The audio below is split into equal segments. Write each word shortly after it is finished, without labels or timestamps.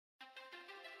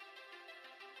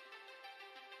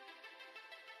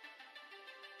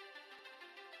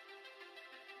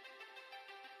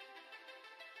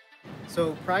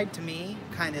So pride to me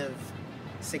kind of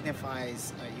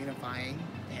signifies unifying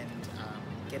and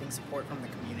getting support from the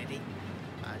community.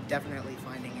 Definitely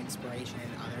finding inspiration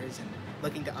in others and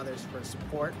looking to others for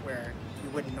support where you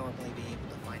wouldn't normally be able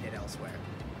to find it elsewhere.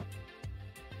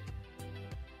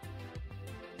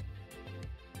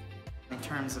 In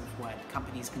terms of what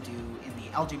companies can do in the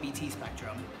LGBT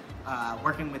spectrum,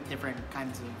 working with different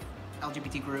kinds of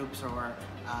LGBT groups or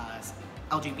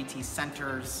LGBT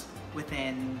centers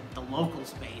within the local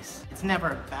space. It's never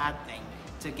a bad thing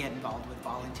to get involved with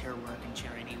volunteer work and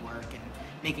charity work and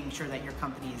making sure that your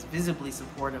company is visibly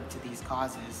supportive to these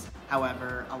causes.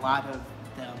 However, a lot of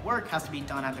the work has to be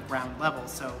done at the ground level,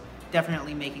 so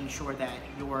definitely making sure that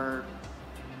your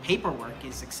paperwork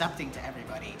is accepting to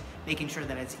everybody, making sure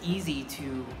that it's easy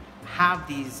to have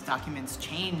these documents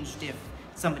changed if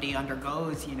somebody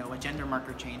undergoes, a gender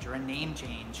marker change or a name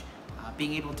change.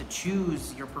 Being able to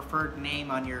choose your preferred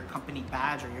name on your company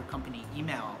badge or your company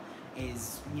email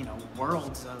is,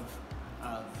 worlds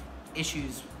of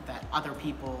issues that other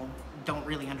people don't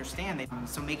really understand.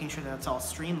 So making sure that it's all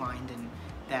streamlined and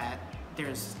that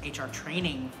there's HR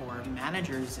training for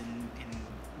managers and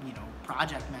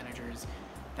project managers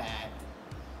that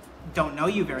don't know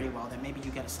you very well, that maybe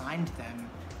you get assigned to them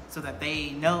so that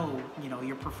they know,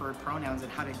 your preferred pronouns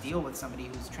and how to deal with somebody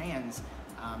who's trans,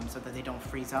 so that they don't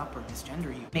freeze up or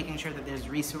misgender you. Making sure that there's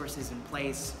resources in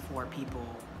place for people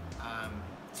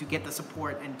to get the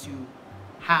support and to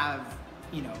have,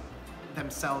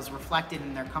 themselves reflected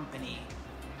in their company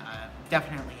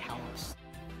definitely helps.